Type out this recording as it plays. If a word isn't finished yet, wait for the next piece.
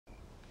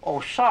Oh,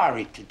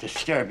 sorry to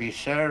disturb you,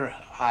 sir.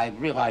 I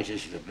realize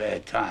this is a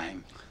bad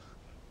time.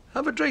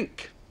 Have a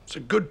drink. It's a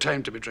good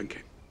time to be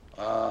drinking.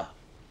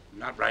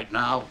 Not right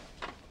now.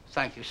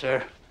 Thank you,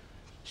 sir.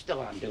 Still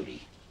on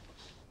duty.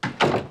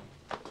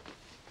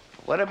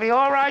 Would it be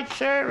all right,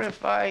 sir,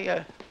 if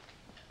I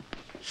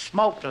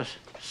smoked a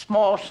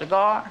small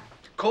cigar?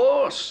 Of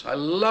course. I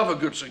love a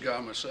good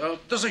cigar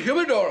myself. There's a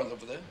humidor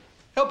over there.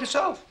 Help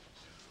yourself.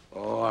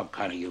 Oh, I'm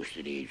kind of used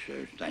to these,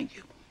 sir. Thank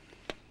you.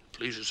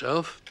 Please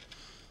yourself.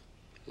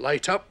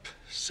 Light up,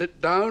 sit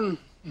down,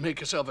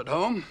 make yourself at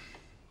home.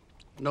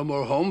 No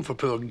more home for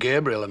poor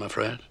Gabriel, I'm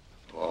afraid.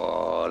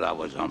 Oh, that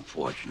was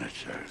unfortunate,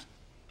 sir.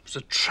 It was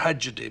a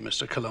tragedy,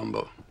 Mr.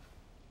 Columbo.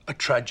 A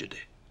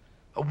tragedy.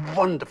 A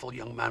wonderful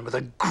young man with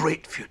a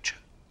great future.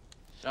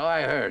 So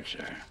I heard,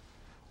 sir.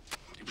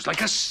 He was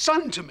like a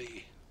son to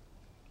me.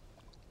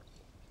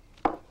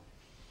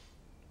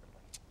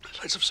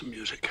 Let's have some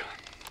music.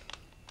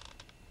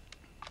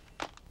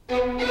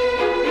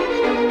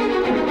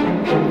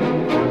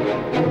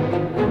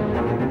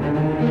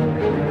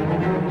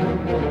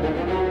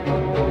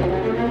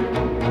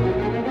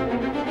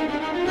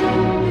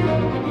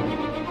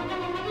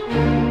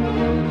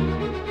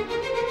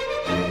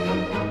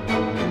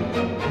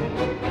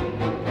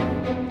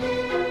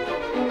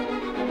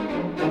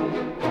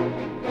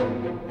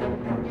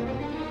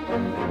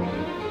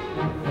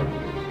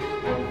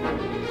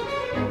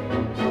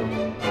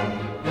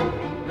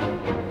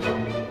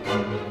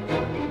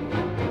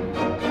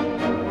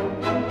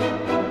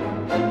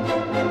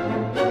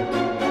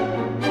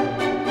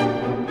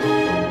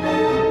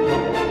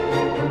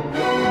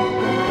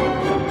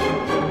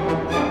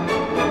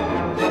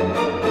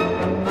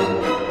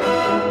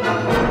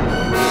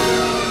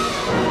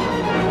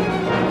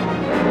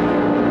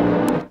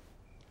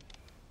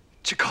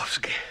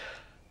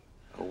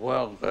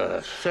 Well,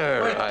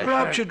 sir, Well,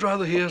 perhaps you'd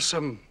rather hear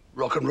some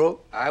rock and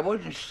roll? I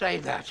wouldn't say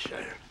that,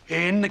 sir.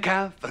 In the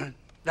cavern,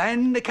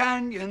 in the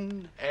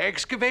canyon,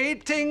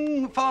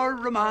 excavating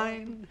for a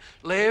mine,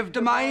 lived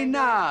a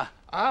miner,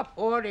 a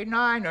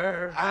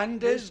 49er,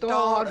 and his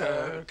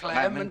daughter,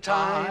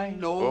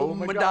 Clementine. Oh,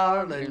 my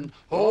darling,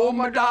 oh,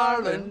 my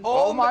darling,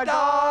 oh, my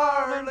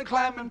darling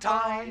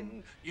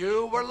Clementine.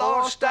 You were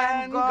lost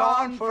and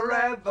gone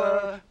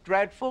forever.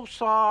 Dreadful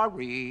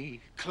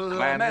sorry,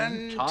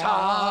 Clementine.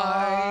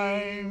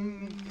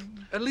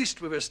 At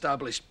least we've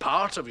established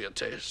part of your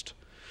taste.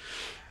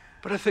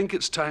 But I think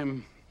it's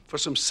time for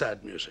some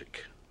sad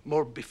music,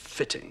 more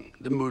befitting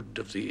the mood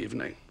of the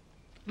evening.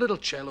 Little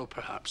cello,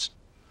 perhaps.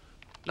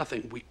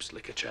 Nothing weeps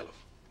like a cello.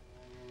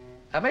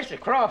 Mr.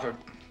 Crawford.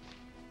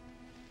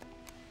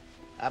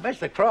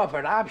 Mr.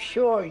 Crawford, I'm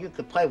sure you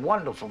could play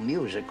wonderful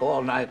music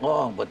all night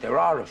long, but there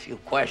are a few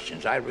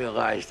questions. I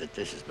realize that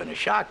this has been a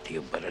shock to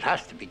you, but it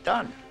has to be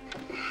done.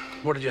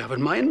 What did you have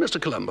in mind,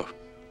 Mr. Columbo?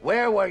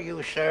 Where were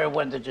you, sir,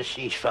 when the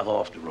deceased fell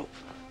off the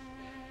roof?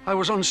 I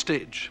was on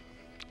stage,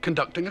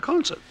 conducting a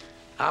concert.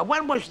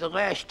 When was the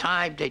last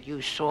time that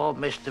you saw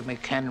Mr.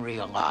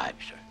 McHenry alive,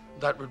 sir?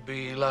 That would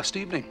be last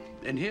evening,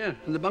 in here,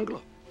 in the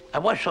bungalow.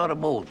 And what sort of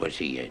mood was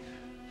he in?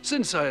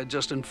 Since I had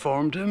just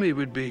informed him he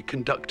would be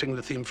conducting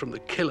the theme from The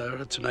Killer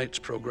at tonight's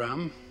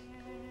program.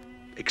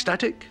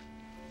 Ecstatic?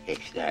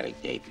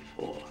 Ecstatic day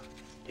before.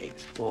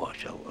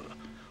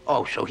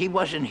 So he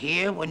wasn't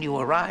here when you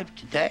arrived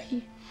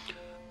today?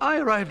 I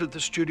arrived at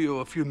the studio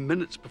a few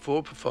minutes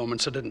before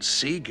performance. I didn't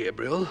see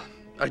Gabriel.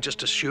 I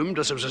just assumed,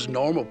 as it was his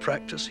normal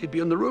practice, he'd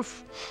be on the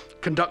roof,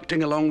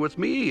 conducting along with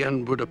me,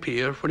 and would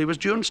appear when he was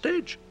due on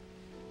stage.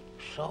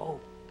 So,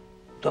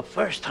 the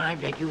first time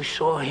that you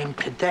saw him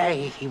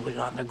today, he was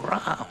on the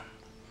ground.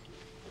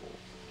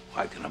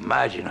 I can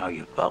imagine how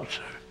you felt,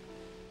 sir.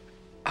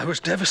 I was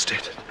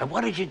devastated. And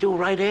what did you do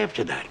right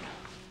after that?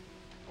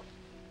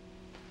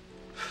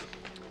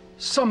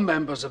 Some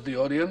members of the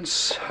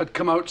audience had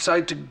come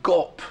outside to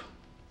gawp.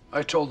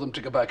 I told them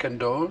to go back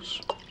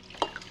indoors.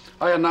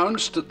 I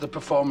announced that the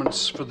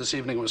performance for this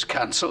evening was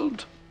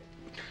cancelled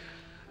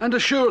and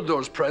assured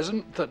those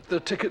present that the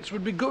tickets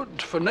would be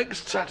good for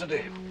next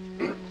Saturday,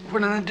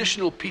 when an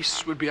additional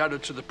piece would be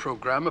added to the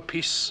program, a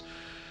piece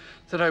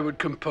that I would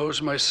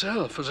compose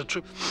myself as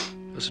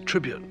a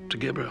tribute to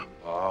Gabriel.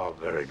 Oh,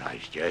 very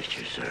nice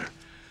gesture, sir.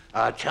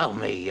 Tell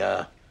me,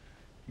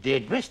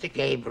 did Mr.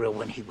 Gabriel,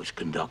 when he was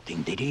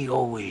conducting, did he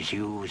always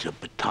use a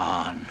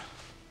baton?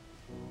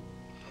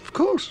 Of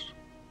course.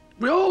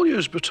 We all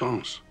use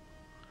batons.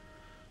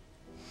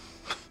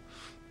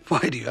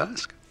 Why do you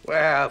ask?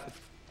 Well,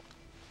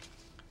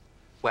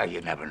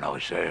 you never know,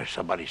 sir.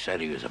 Somebody said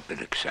he was a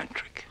bit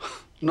eccentric.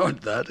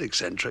 Not that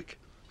eccentric.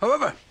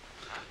 However,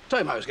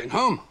 time I was getting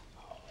home.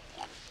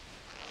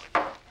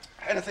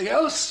 Anything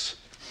else?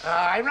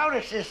 I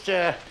noticed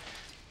this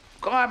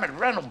garment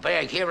rental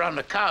bag here on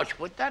the couch.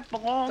 Would that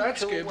belong to...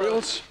 That's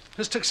Gabriel's.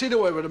 His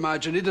tuxedo, I would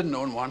imagine. He didn't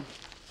own one.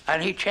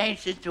 And he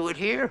changed into it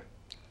here?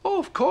 Oh,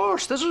 of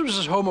course. This was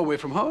his home away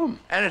from home.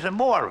 And is there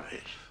more of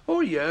his? Oh,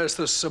 yes.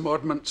 There's some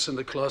ornaments in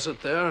the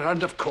closet there.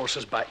 And, of course,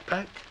 his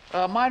backpack.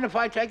 Mind if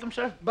I take them,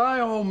 sir? By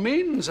all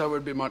means, I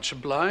would be much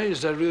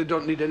obliged. I really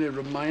don't need any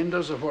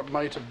reminders of what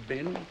might have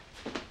been.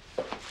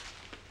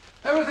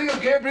 Everything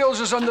of Gabriel's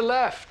is on the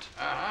left.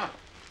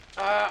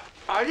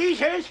 Are these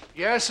his?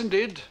 Yes,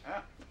 indeed.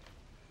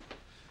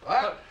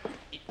 Well,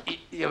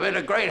 you've been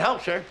a great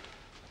help, sir.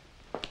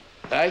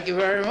 Thank you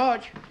very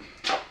much.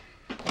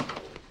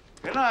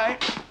 Good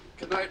night.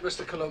 Good night,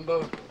 Mr.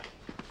 Columbo.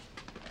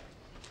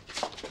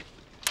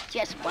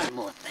 Just one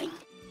more thing.